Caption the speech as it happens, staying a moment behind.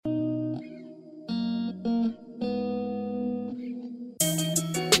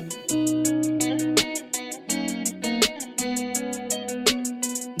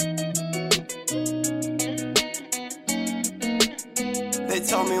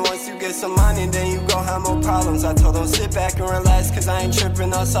once you get some money, then you gon' have more problems. I told them sit back and relax, cause I ain't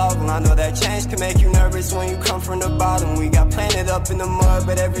tripping or solving. I know that change can make you nervous when you come from the bottom. We got planted up in the mud,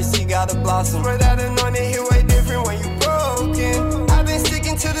 but every seed got a blossom. Swear that anointing hit way different when you broken. I've been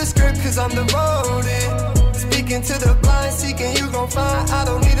sticking to the script cause I'm devoted. Speaking to the blind, seeking you gon' find. I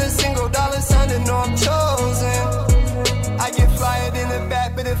don't need a single dollar sign to know I'm chosen. I get flyer in the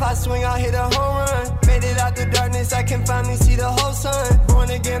back, but if I swing, I'll hit a home run. Made it out the darkness, I can finally see the whole sun. Born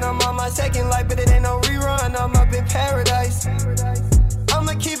again, I'm on my second life, but it ain't no rerun. I'm up in paradise.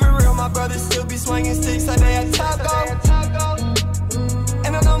 I'ma keep it real, my brothers still be swinging sticks like they at Taco.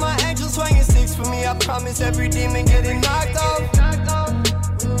 And I know my angels swinging sticks for me. I promise every demon getting knocked off.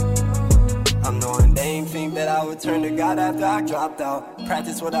 I'm knowing they ain't think that I would turn to God after I dropped out.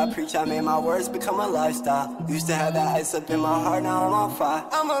 Practice what I preach, I made my words become a lifestyle. Used to have that ice up in my heart, now I'm on fire.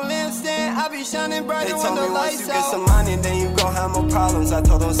 I'm a lampstand, I be shining brighter when the lights out. They told me once you get some money, then you gon' have more problems. I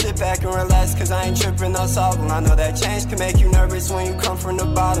told them sit back and relax, cause I ain't tripping or solving. I know that change can make you nervous when you come from the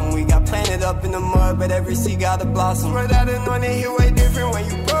bottom. We got planted up in the mud, but every seed got a blossom. Swear that anointing hit way different when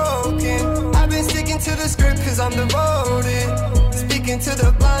you broken. I've been sticking to the script cause I'm devoted. Speaking to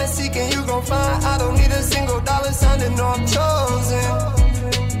the blind, seeking you gon' find. I don't need a single dollar sign to know I'm chosen.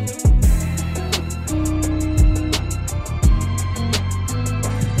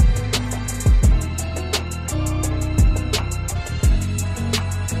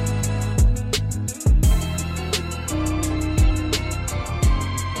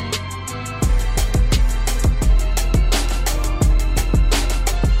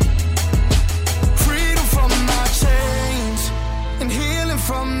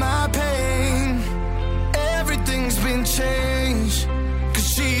 From my pain, everything's been changed,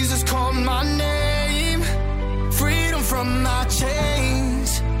 cause Jesus called my name. Freedom from my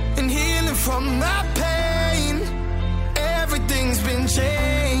chains, and healing from my pain. Everything's been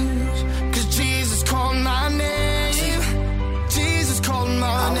changed, cause Jesus called my name. Jesus called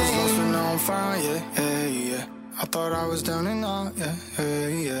my name. I was lost and now I'm fine, yeah. I thought I was down and out,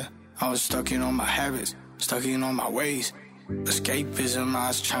 yeah. I was stuck in all my habits, stuck in all my ways. Escapism, I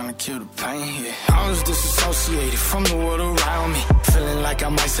was trying to kill the pain, yeah. I was disassociated from the world around me, feeling like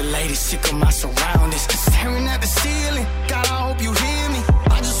I'm isolated, sick of my surroundings. Staring at the ceiling, God, I hope you hear me.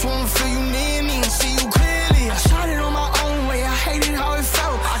 I just wanna feel you near me and see you clearly. I tried it on my own way, I hated how it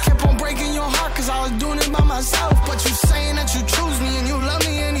felt. I kept on breaking your heart cause I was doing it by myself. But you saying that you choose me and you love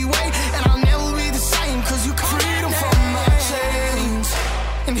me anyway, and I'll never be the same cause you call freedom from my chains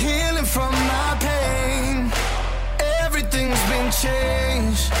and healing from my pain. Everything's been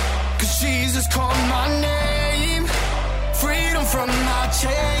changed, cause Jesus called my name. Freedom from my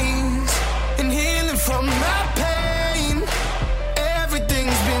chains, and healing from my pain.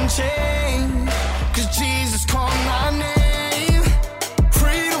 Everything's been changed, cause Jesus called my name.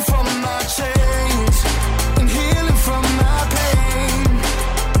 Freedom from my chains, and healing from my pain.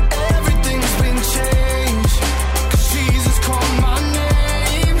 Everything's been changed, cause Jesus called my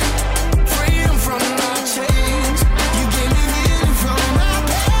name. Freedom from my chains.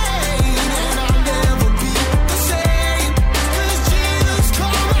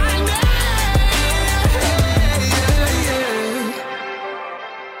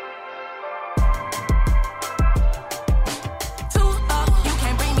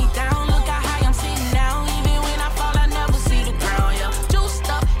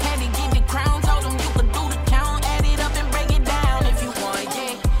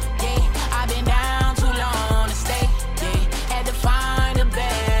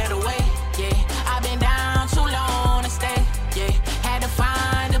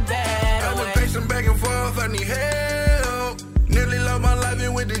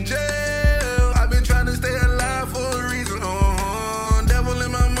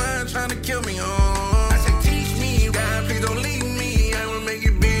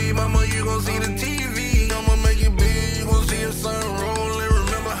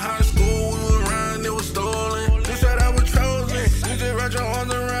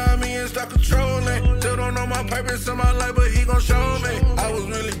 Purpose in my life, but he gon' show me. I was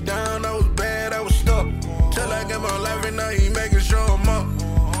really down, I was bad, I was stuck. Till I get my life and now he making sure I'm up.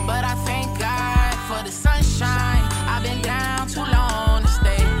 But I thank God for the sunshine. I've been down too long to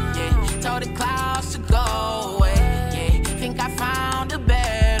stay, yeah. Told the clouds to go away, yeah. Think I found a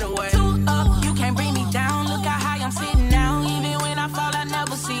better way. Too up, you can't bring me down. Look how high I'm sitting now. Even when I fall, I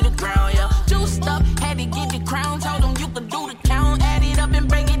never see the ground, yeah. Juiced up, had to get the crown. Told them you could do the count. Add it up and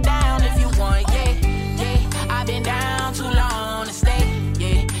break it down if you want, yeah. I've been down too long to stay.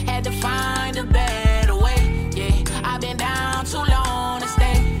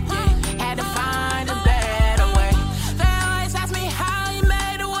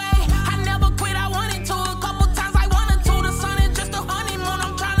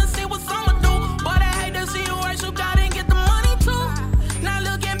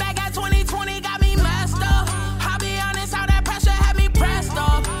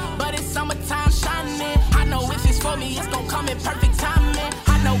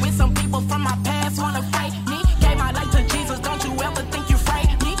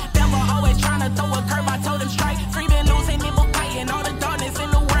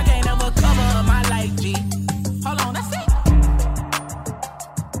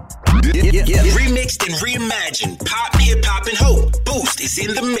 is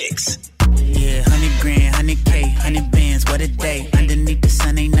in the mix. Yeah, 100 grand, 100K, 100 bands, what a day. Underneath the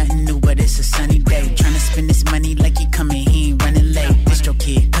sun ain't nothing new, but it's a sunny day. Tryna spend this money like he coming, he ain't running late. Distro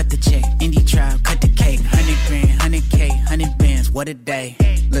kid, cut the check, indie tribe, cut the cake. 100 grand, 100K, 100 bands, what a day.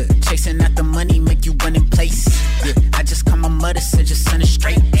 Look, chasing out the money, make you run in place. Yeah, I just call my mother, said your son is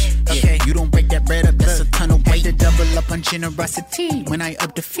straight. Okay, you don't break that bread up, that's a ton of weight. To double up on generosity when I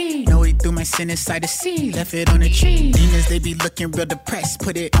up the fee. Know he threw my sin inside the sea, left it on a tree. Demons, they be looking real depressed,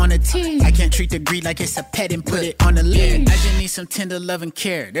 put it on a T. I can't treat the greed like it's a pet and put it on the lid. I just need some tender love and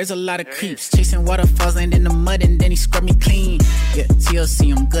care. There's a lot of creeps chasing waterfalls, land in the mud, and then he scrub me clean. Yeah,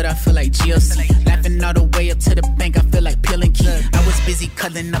 TLC, I'm good, I feel like GLC. Laughing all the way up to the bank, I feel like peeling key. I was busy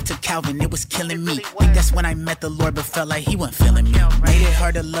cuddling up to Calvin, it was killing me. Think that's when I met the Lord, but felt like he wasn't feeling me. Made it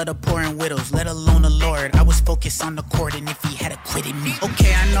hard to love the poor and widows, let alone the Lord. I was focused on the court, and if he had acquitted me.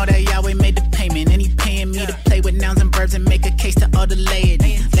 Okay, I know that Yahweh made the payment, and he paying me to play with nouns and verbs and make a case to all the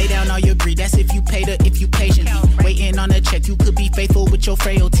laity. Lay down all your greed, that's if you paid or if you patiently waiting on a check, you could be faithful with your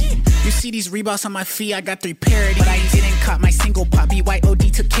frailty. You see these Reeboks on my feet, I got 3 parodies, but I didn't cop my single pop.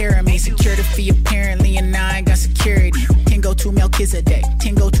 BYOD took care of me, secured a fee apparently, and now I got security. 10 go to Melchizedek,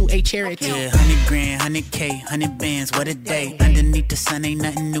 10 go to a charity. Yeah, 100 grand, 100K, 100 bands, what a day. Underneath the sun ain't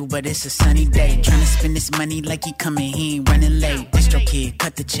nothing new, but it's a sunny day. Tryna spend this money like he coming, he ain't running late. Distro kid,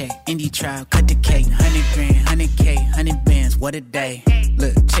 cut the check, indie tribe, cut the cake. 100 grand, 100K, 100 bands, what a day.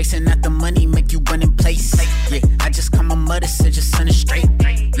 Look, chasing out the money, make you run in place. Yeah, I just call my mother, said your son is straight.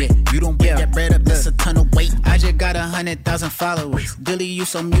 Yeah, you don't break that bread up, that's a ton of weight. I just got 100,000 followers. Billy, you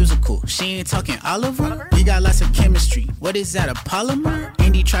so musical. She ain't talking Oliver. We got lots of chemistry. What is that, a polymer?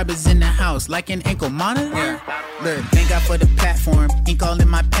 Indie tribe is in the house, like an ankle monitor. Look, thank God for the platform. Ink all in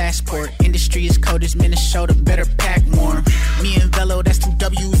my passport. Industry is cold as Minnesota, better pack warm. Me and Velo, that's 2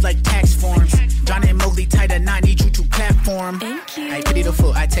 W's like tax forms. John and Mowgli tied a knot, need you to platform. Thank you. I pity the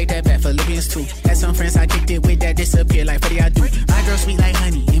fool, I take that back, Philippians 2. Had some friends I kicked it with that disappear like Freddie I do. My girl sweet like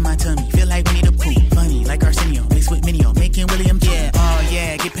honey in my tummy, feel like Winnie the Pooh. Funny like Arsenio, mixed with Minio, making William. Yeah, oh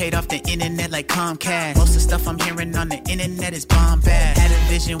yeah, get paid off the internet like Comcast. Most of the stuff I'm hearing on the internet is bombast. Had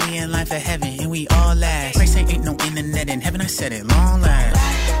a vision, we in line for heaven, and we all last. Christ ain't no internet in heaven, I said it, long last.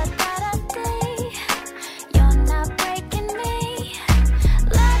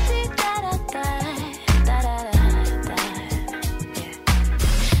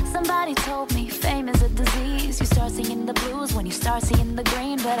 Told me fame is a disease. You start seeing the blues when you start seeing the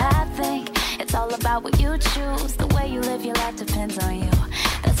green. But I think it's all about what you choose. The way you live your life depends on you.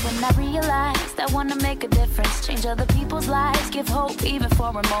 That's when I realized I want to make a difference, change other people's lives, give hope even for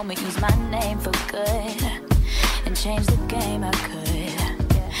a moment. Use my name for good and change the game I could.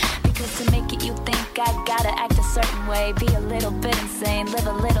 Because to make it you think I gotta act a certain way, be a little bit insane, live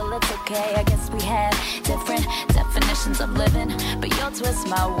a little, it's okay. I guess we have different definitions of living, but you'll twist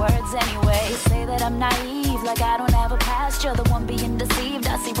my words anyway. Say that I'm naive, like I don't have a past. You're the one being deceived.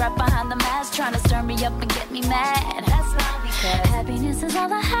 I see right behind the mask, trying to stir me up and get me mad. That's not because happiness is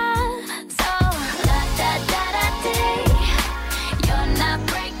all I have. So la da da da dee, you're not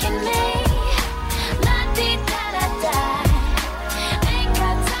breaking me. La dee da da da. Ain't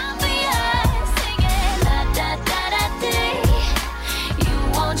got time for you singing la da da da dee. You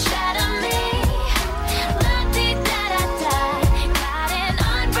won't shatter me. La dee da da da. Got an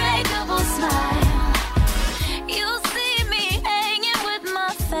unbreakable smile. You see me hanging with my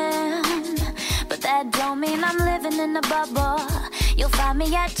fam, but that don't mean I'm living in a bubble. You'll find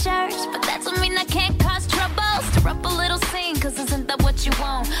me at church, but that don't mean I can't cause trouble. Stir up a little scene, cause isn't that what you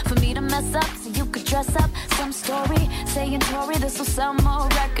want? For me to mess up, so you could dress up some story, saying Tori, this will sell more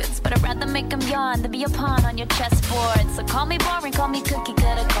records. But I'd rather make them yawn than be a pawn on your chessboard. So call me boring, call me cookie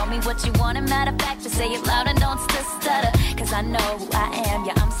cutter, call me what you want. And matter of fact, just say it loud and don't stutter. Cause I know who I am,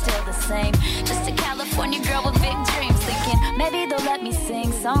 yeah, I'm still the same. Just a California girl with big dreams, thinking maybe they'll let me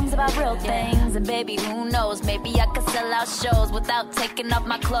sing songs about real things. And baby, who knows, maybe I could sell out shows without taking off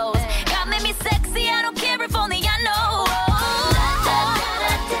my clothes. God made me sexy, I don't care if only I know.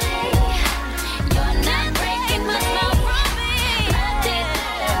 You're not breaking me.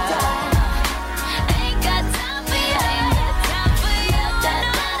 Ain't got time for you.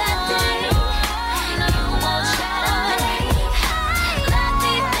 You won't shatter me. Got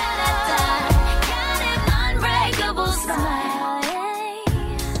an unbreakable smile.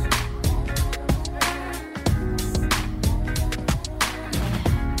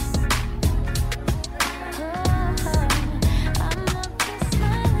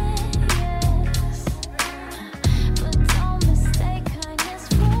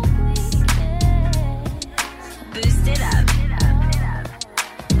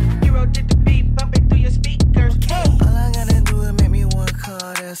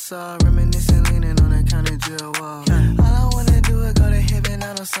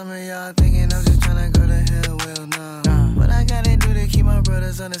 some of y'all thinking I'm just tryna go to hell, well, nah. What I gotta do to keep my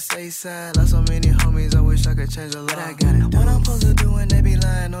brothers on the safe side? Lost so many homies, I wish I could change a lot. I gotta do what I'm supposed to do when they be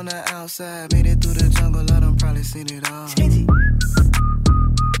lying on the outside. Made it through the jungle, I done probably seen it all. Switchy.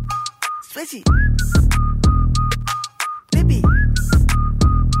 Switchy. Lippy.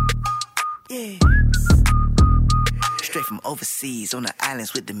 Yeah. Straight from overseas, on the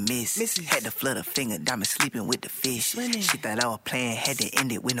islands with the Missy. Had to flood a finger, diamond sleeping with the fish. She thought I was playing, had to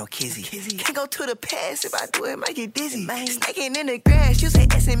end it with no kizzy. Can't go to the past, if I do it, might get dizzy. Snaking in the grass, you say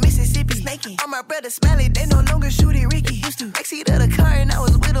S in Mississippi. Snaking. All my brothers Smiley, they no longer shoot it Ricky. Used to backseat of the car and I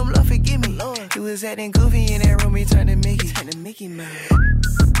was with him, Lord forgive me. Lord. He was acting goofy in that room, he turned to Mickey. Turned to Mickey, man.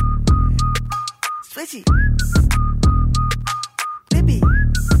 Switchy. Lippy.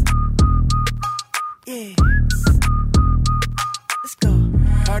 Yeah. Let's go.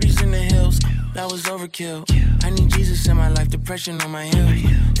 Parties in the hills, that was overkill. I need Jesus in my life, depression on my heel.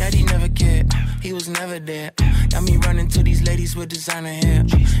 Daddy never cared, he was never there. Got me running to these ladies with designer hair.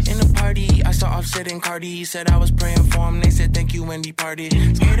 In the party, I saw Offset and Cardi. He said I was praying for him, they said thank you when he partied.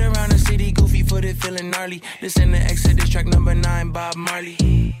 Skate around the city, goofy footed, feeling gnarly. Listen to Exodus track number 9, Bob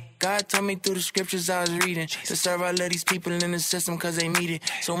Marley. God told me through the scriptures I was reading to serve all of these people in the system cause they need it.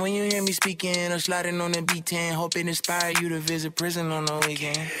 So when you hear me speaking or sliding on the B10, hope it inspire you to visit prison on the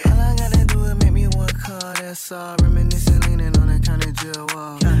weekend. All I gotta do is make me one call, that's all. Reminiscing, leaning on the county jail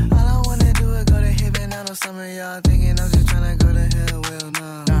wall. All I wanna do is go to heaven. I know some of y'all thinking I'm just tryna go to hell, well,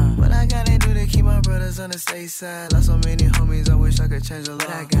 nah. What I gotta do to keep my brothers on the safe side? Lost so many homies, I wish I could change a lot.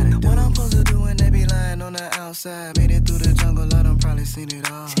 I gotta do what I'm supposed to do when they be lying on the outside. Made it through the jungle, I done probably seen it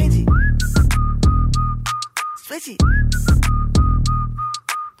all. Switchy.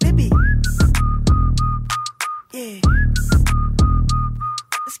 Lippy. Yeah.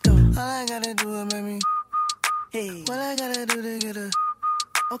 Let's go. All I gotta do is make me. Hey. What I gotta do to get a.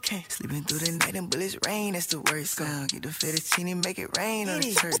 Okay. Sleeping through the night and bullets rain, that's the worst sound. Get the fettuccine and make it rain on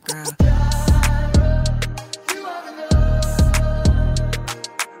the church ground.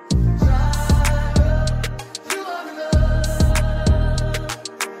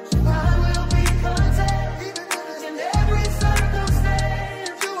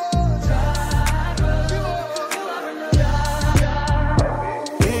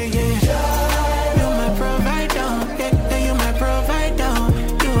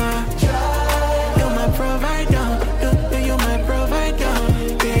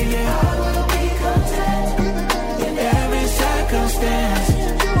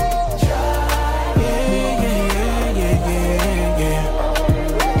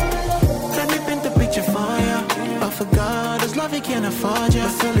 Can't afford you,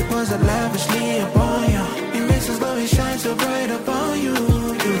 but still it was lavishly upon you. It makes His glory shine so bright upon you.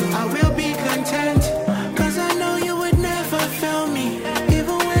 I will be content, cause I know you would never fail me.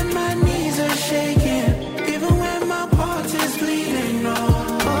 Even when my knees are shaking, even when my heart is bleeding.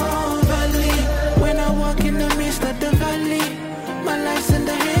 Oh, valley, when I walk in the midst of the valley, my life's in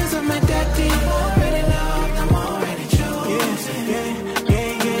the hands of my daddy. I'm already loved, I'm already chosen.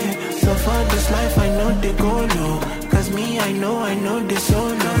 Yeah. So for this life I know they go low. I know this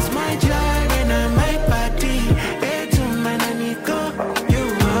so knows my joy and I might party. To man I need go. You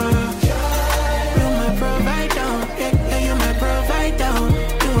are my provider. Yeah, you my provider.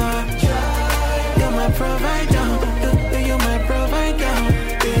 You are my provider. You my provider.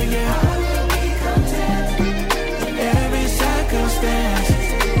 Yeah. I will be content in every circumstance.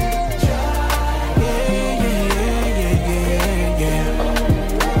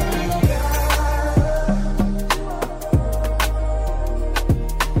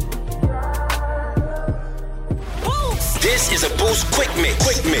 This is a Boost Quick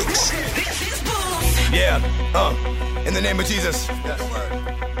Mix. Yeah, in the name of Jesus.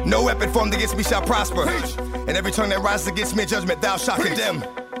 No weapon formed against me shall prosper. And every tongue that rises against me in judgment thou shalt condemn.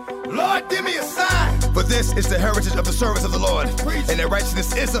 Lord, give me a sign. For this is the heritage of the service of the Lord. And their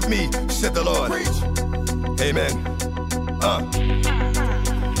righteousness is of me, said the Lord. Amen.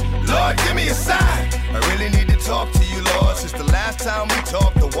 Lord, give me a sign. I really need to talk to you, Lord. Since the last time we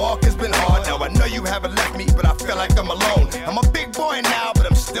talked, the walk has been hard. Now I know you haven't left me, but I feel like I'm alone. I'm a big boy now, but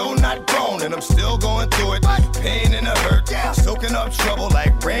I'm still not grown. And I'm still going through it, pain and a hurt. Soaking up trouble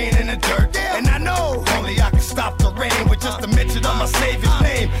like rain in the dirt. And I know only I can stop the rain with just a mention of my Savior's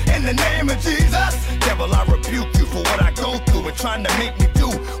name. In the name of Jesus, devil, I rebuke you for what I go through and trying to make me do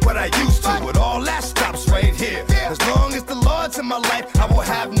what I used to. But all that stops right here. As long as the Lord God's in my life, I will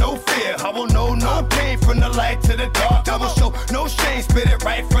have no fear. I will know no pain from the light to the dark. I will show no shame, spit it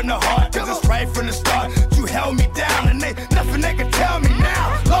right from the heart. Cause it's right from the start. You held me down and they nothing they can tell me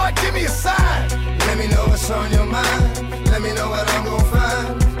now. Lord, give me a sign. Let me know what's on your mind. Let me know what I'm gonna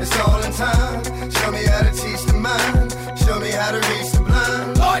find. It's all in time. Show me how to teach the mind. Show me how to reach the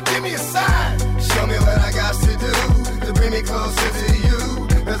blind. Lord, give me a sign. Show me what I got to do to bring me closer to you.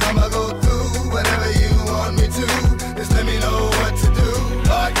 Cause I'ma go through whatever you want me to. Just let me know what to do.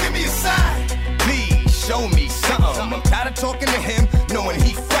 Lord, give me a sign. Please show me something. I'm tired of talking to him, knowing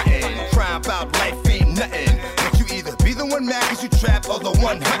he frontin'. Crying about life ain't nothing. But you either be the one mad cause you trapped or the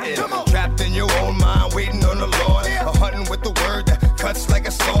one hunting. Trapped in your own mind, waiting on the Lord. Or hunting with the word that cuts like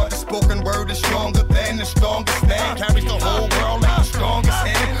a sword. The spoken word is stronger than the strongest man. Carries the whole world like the strongest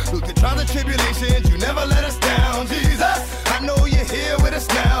hand. Through the trials and tribulations, you never let us down, Jesus. I know you're here with us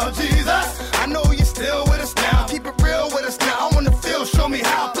now, Jesus. I know you're still with us now. Keep it real with us now. I wanna feel, show me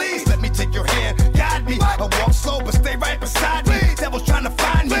how. Please let me take your hand, guide me. I walk slow, but stay right beside me. Devil's trying to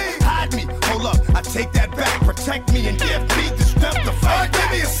find me, hide me. Hold up, I take that back. Protect me and give me the strength to fight.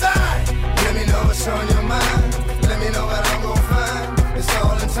 Give me a sign. Let me know what's on your mind. Let me know what I'm gonna find. It's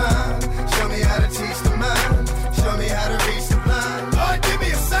all in time. Show me how to teach the mind. Show me how to reach the blind. Lord, give me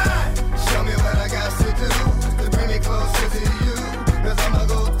a sign. Show me what I got to do to bring me closer to you. Cause I'ma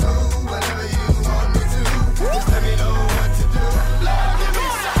go through whatever you want me to. Just let me know what to do. Lord, give me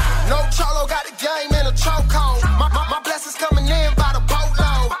a sign. No Cholo got the game in a chokehold. My blessings coming in by the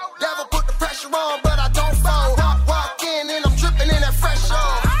boatload. Never put the pressure on, but I don't fold. Walk in and I'm dripping in that fresh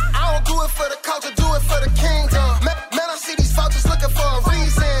oil. I don't do it for the culture, do it for the kingdom. Man, I see these folks just looking for a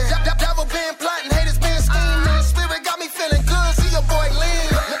reason. Devil been plotting, haters been scheming. Spirit got me feeling good, see your boy lean.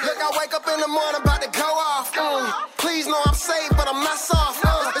 Look, I wake up in the morning about to go off. Please know I'm saved, but I'm not soft.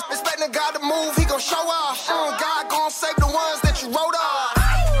 Expecting God to move, he gon' show off. God gon' save the ones that you wrote off.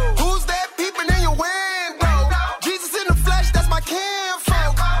 Who's that peeping in your window? Jesus in the flesh, that's my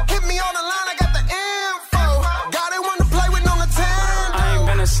kinfolk. Hit me on the line, I got the info. God ain't want to play with no Nintendo. I ain't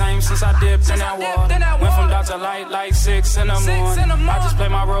been the same since I dipped in that water. Went from dark to light like 6 in the morning. I just play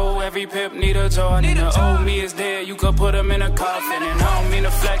my role, every pip need a Jordan. The old me is dead, you could put him in a coffin. And I don't mean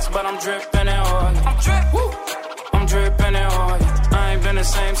to flex, but I'm dripping in oil. I'm dripping in oil. I ain't been the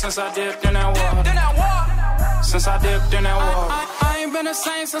same since I dipped in that water. Since I dipped in that water. I ain't been the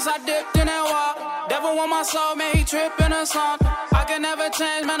same since I dipped in that water. Devil want my soul, man, he tripping or something. I can never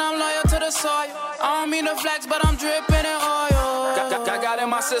change, man, I'm loyal to the soil. I don't mean to flex, but I'm dripping in oil. Got in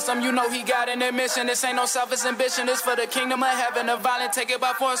my system, you know he got an admission. This ain't no selfish ambition, this for the kingdom of heaven. The violent take it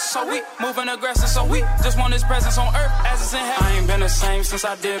by force, so we moving aggressive, so we just want his presence on earth as it's in heaven. I ain't been the same since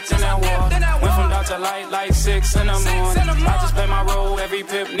I dipped in that water. Went from dark to light like 6 in the morning. I just play my role, every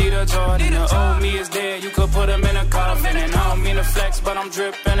pip need a Jordan. The old me is dead, you could put him in a coffin. And I don't mean to flex, but I'm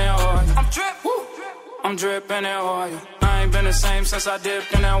dripping in oil. I'm dripping in oil. I ain't been the same since I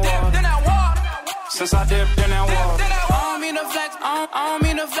dipped in that water. Since I dipped in that water. I don't mean to flex, I don't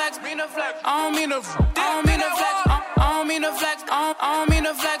mean to flex, I don't mean to flex, I don't mean to flex, I don't mean to flex, I don't mean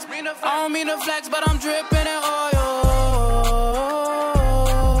to flex, I don't mean to flex, but I'm dripping in oil.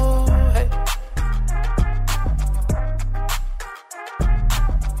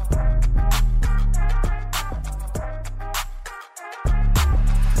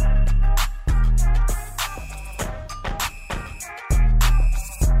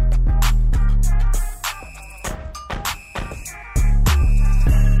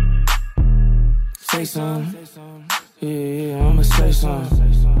 Say something, yeah, I'ma say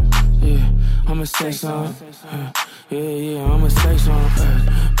something, yeah, I'ma say something, yeah, I'ma say something.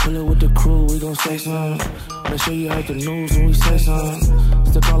 Pull it with the crew, we gon' say something. Make sure you heard the news when we say something.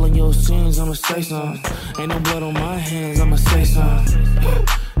 Stick all in your sins, I'ma say something. Ain't no blood on my hands, I'ma say something.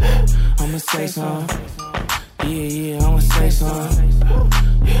 I'ma say something, yeah, I'ma say something.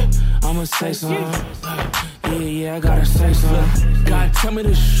 I'ma say something. Yeah, I gotta say something. God tell me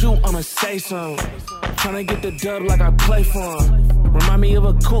to shoot, I'ma say something. Tryna get the dub like I play for him. Remind me of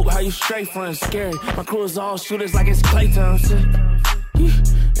a coupe, how you straight front, scary. My crew is all shooters like it's playtime, shit.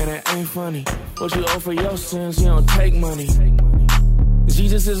 And it ain't funny. What you owe for your sins, you don't take money.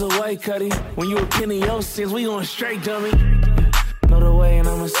 Jesus is a way, cutty. When you repent of your sins, we going straight, dummy. Know the way and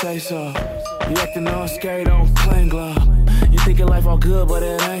I'ma say so. You acting all scary, don't claim glove. You thinking life all good, but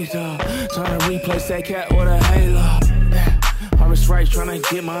it ain't though. Trying to replace that cat with a halo. Harvest right, trying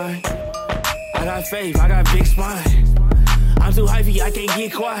to get mine. I got faith, I got big spine. I'm too hypey, I can't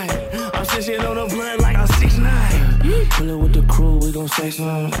get quiet. I'm sitting on the blood like I'm 6'9". Pull it with the crew, we gon' say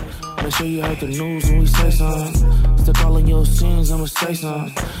something. Make sure you heard the news when we say something. Stick all in your sins, I'ma say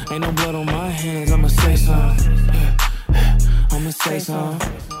something. Ain't no blood on my hands, I'ma say something. I'ma say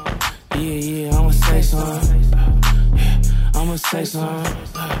something. Yeah, I'ma say something. I'ma say something.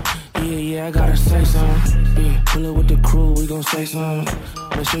 Yeah, I gotta say something. Yeah, pull up with the crew, we gon' say something.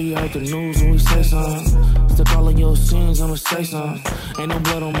 Make sure you heard the news when we say something. Step all of your sins, I'ma say something. Ain't no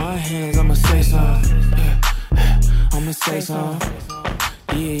blood on my hands, I'ma say something. Yeah, I'ma say something.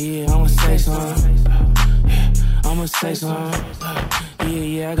 Yeah, I'ma say something. Yeah, I'ma say something.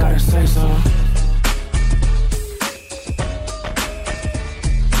 Yeah, I gotta say something.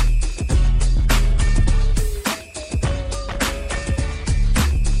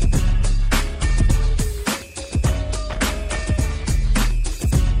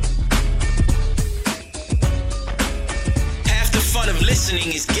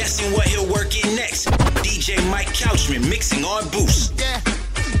 Listening is guessing what he'll work in next. DJ Mike Couchman mixing on Boost. Yeah,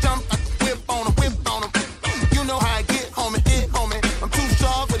 jump like a whip on him. You know how I get, homie, I'm too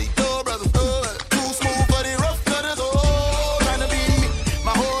strong for these dub brothers, too smooth for the rough cutters. Oh, trying to be me,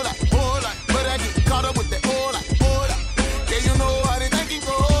 my whole life, but I get caught up with that whole life. Yeah, you know how they think it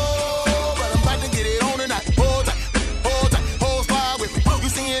go, but I'm about to get it on tonight. Hold tight, whole squad with me. You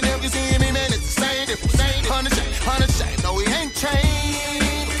seeing them, you seeing me, man, it's the same difference. 100 shade, no, we ain't changed.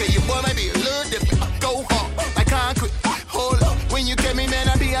 You get me, man,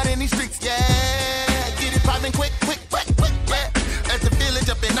 I be out in these streets, yeah. Get it poppin' quick, yeah. At the village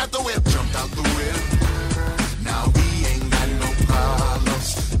up and out the whip. Jumped out the whip. Now we ain't got no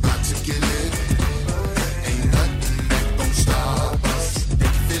problems. About to get it. Ain't nothing that gon' stop us. They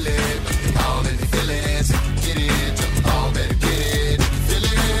can feel it. All in the feelings. They can get it. Jump all better get it. They can feel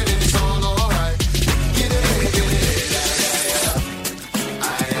it. And it's all alright. They can get it. Yeah.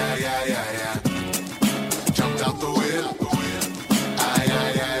 Jumped out the whip.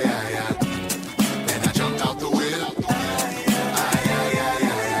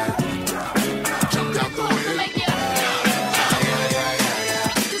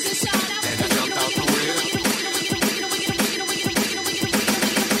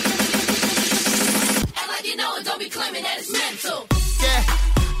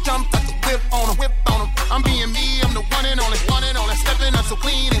 I'm being me, I'm the one and only, stepping up so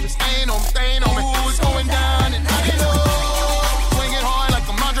clean and stain on me. Ooh, it's going down and I know. Swing it hard like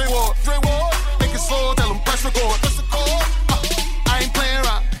a Andre Ward. Make it slow, tell them press record. I ain't playing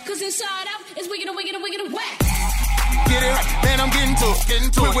around. Cause inside out is wicked and whack. Get it right, man, I'm getting to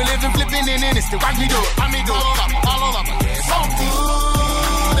it. We're living, flipping in instant. Watch me do it, all on up. So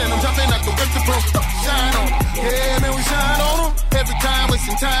good, and I'm jumping like the whip to proof. Shine on, yeah, man, we shine on them. Every time,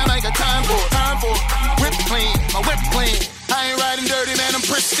 wasting time, I got time for it. Whip clean, my whip clean. I ain't riding dirty, man, I'm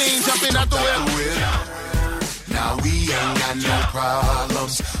pristine. Jumping out the whip. Now we ain't got no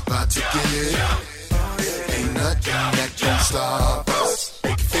problems. About to get it. Ain't nothing that can stop us. They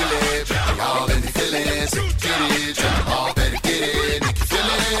can feel it. They all in the feelings. They can get it. Jump all better get it. They can feel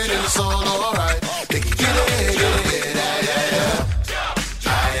it, and it's all alright. They can get it. Yeah.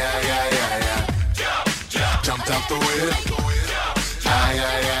 Jumped out the whip.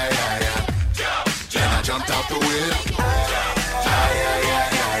 And I jumped out the whip.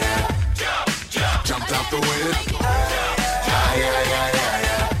 Jumped out the whip.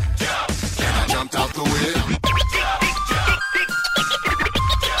 And I jumped out the whip.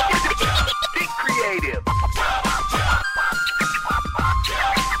 Be creative.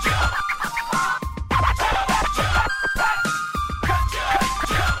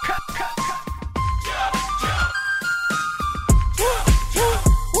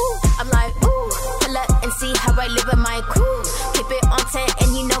 See how I live with my crew. Keep it on 10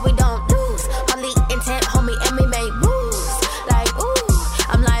 and you know we don't lose. Only intent, homie, and we make moves. Like, ooh,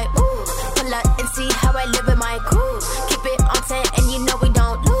 I'm like, ooh. Pull up and see how I live with my crew. Keep it on 10 and you know we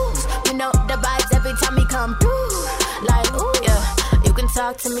don't lose. You know the vibes every time we come through. Like, ooh, yeah. You can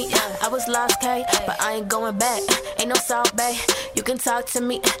talk to me, I was lost, K, but I ain't going back. Ain't no South Bay. You can talk to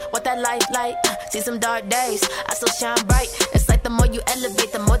me, what that life like. See some dark days, I still shine bright. It's like the more you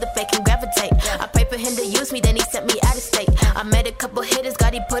elevate, the more the fake can gravitate. I pray for him to use me, then he sent me out of state. I met a couple hitters,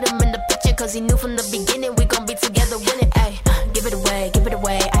 God, he put him in the picture. Cause he knew from the beginning we gon' be together winning. Ayy, give it away.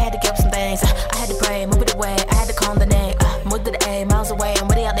 I had to give up some things. I had to pray, move it away. I had to calm the name. Moved to the A, miles away. I'm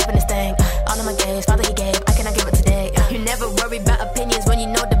really out living this thing. All of my games, Father he gave. I cannot give it today. You never worry about opinions when you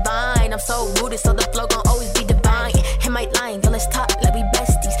know divine. I'm so rooted, so the flow gon' always be divine. Him might line, yo, let's talk like we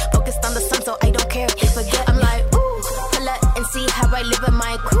besties. Focused on the sun, so I don't care if they forget. I'm like, ooh, pull up and see how I live with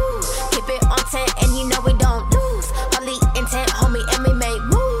my crew. Keep it on 10 and you know we don't lose. Only intent, homie, and we make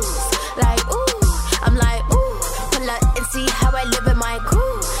moves. Like, ooh, I'm like, ooh, pull up and see how I live with my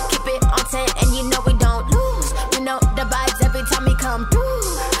crew. Keep it on 10 and you know we don't lose. You know the vibes every time we come through.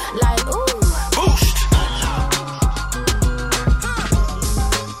 Like, ooh. Boost.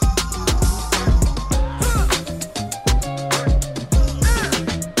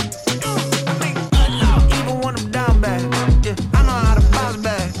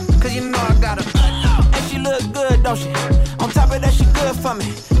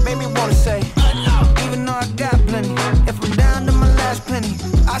 made me wanna say, even though I got plenty, if I'm down to my last penny,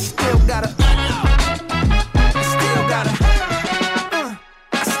 I still gotta,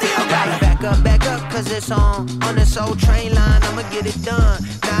 back up, cause it's on this old train line, I'ma get it done.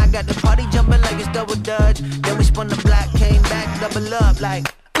 Now I got the party jumping like it's double dutch. Then we spun the block, came back, double up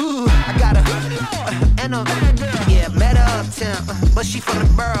like, ooh, I got her, and yeah, met her uptown, but she from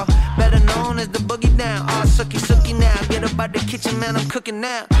the borough, better known as the boogie down. All sookie now, get up out the kitchen, man, I'm cooking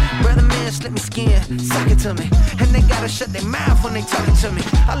now. Brother man, slip me skin, suck it to me, and they gotta shut their mouth when they talking to me.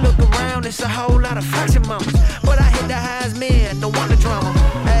 I look around, it's a whole lot of fraction moments, but I hit the highs, man, don't want the drama.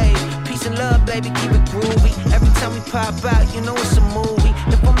 Hey, peace and love, baby, keep it groovy. Every time we pop out, you know it's a movie.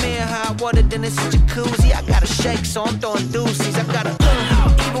 If I'm in hot water, then it's a jacuzzi. I gotta shake, so I'm throwing deuces. I gotta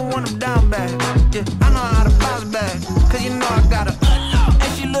even when I'm down bad. Yeah, I know how to bounce back, cause you know I gotta.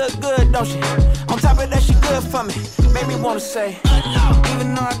 And she look good, don't she? On top of that, she good for me. Made me wanna say,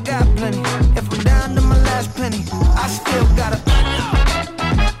 even though I got plenty, if I'm down to my last penny, I still gotta.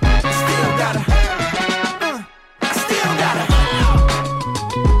 Still gotta. Still gotta.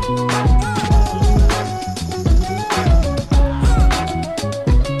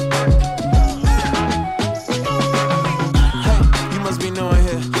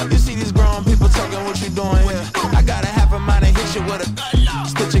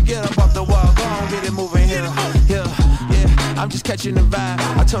 I'm just catching the vibe.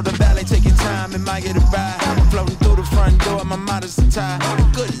 I told the valet, take your time, it might get a ride. I'm floating through the front door, my mind is tied.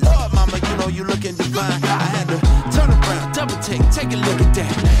 And good Lord, mama, you know you looking divine. I had to turn around, double take a look at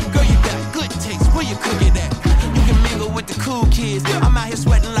that. Girl, you got good taste, where you cook it at? You can mingle with the cool kids. I'm out here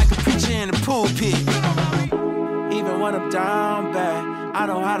sweating like a preacher in a pulpit. Even when I'm down bad, I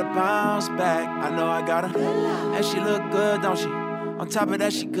know how to bounce back. I know I got her, and she look good, don't she? On top of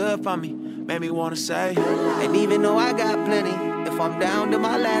that, she good for me. Made me wanna say, and even though I got plenty, if I'm down to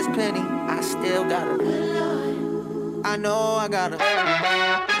my last penny, I still gotta. I know I gotta.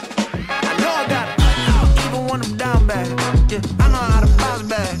 I know I gotta. Even when I'm down bad, yeah, I know how to bounce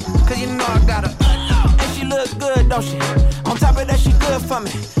back, cause you know I gotta. And she look good, don't she? On top of that, she good for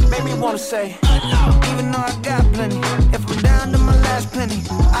me. Made me wanna say, even though I got plenty, if I'm down to my last penny,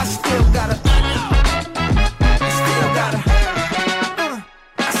 I still gotta.